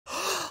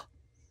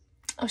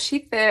Oh, she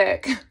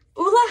thick.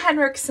 Ulla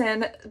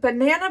Henriksen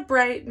Banana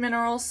Bright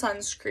Mineral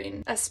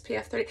Sunscreen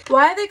SPF 30.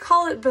 Why they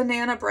call it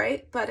Banana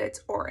Bright, but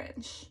it's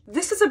orange.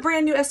 This is a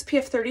brand new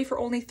SPF 30 for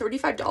only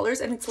 $35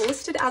 and it's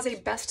listed as a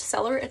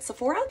bestseller at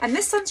Sephora. And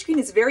this sunscreen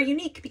is very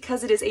unique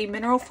because it is a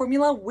mineral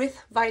formula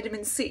with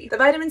vitamin C. The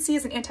vitamin C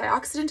is an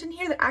antioxidant in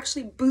here that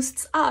actually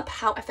boosts up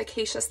how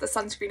efficacious the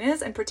sunscreen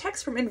is and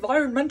protects from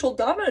environmental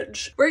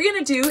damage. We're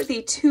gonna do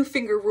the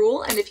 2-finger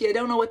rule, and if you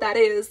don't know what that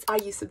is, are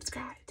you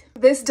subscribed?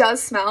 This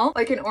does smell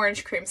like an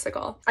orange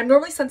creamsicle. I'm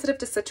normally sensitive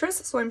to citrus,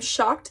 so I'm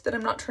shocked that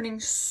I'm not turning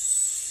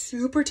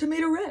super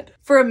tomato red.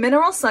 For a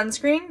mineral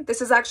sunscreen,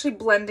 this is actually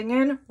blending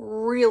in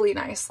really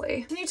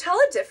nicely. Can you tell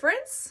a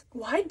difference?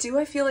 Why do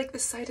I feel like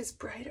this side is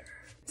brighter?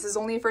 This is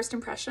only a first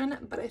impression,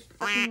 but I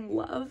fucking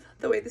love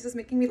the way this is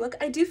making me look.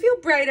 I do feel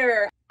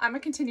brighter. I'm gonna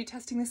continue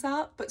testing this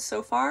out, but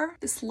so far,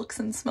 this looks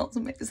and smells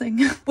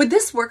amazing. Would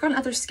this work on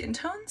other skin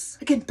tones?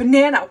 Again,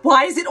 banana,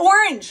 why is it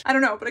orange? I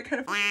don't know, but I kind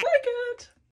of like it.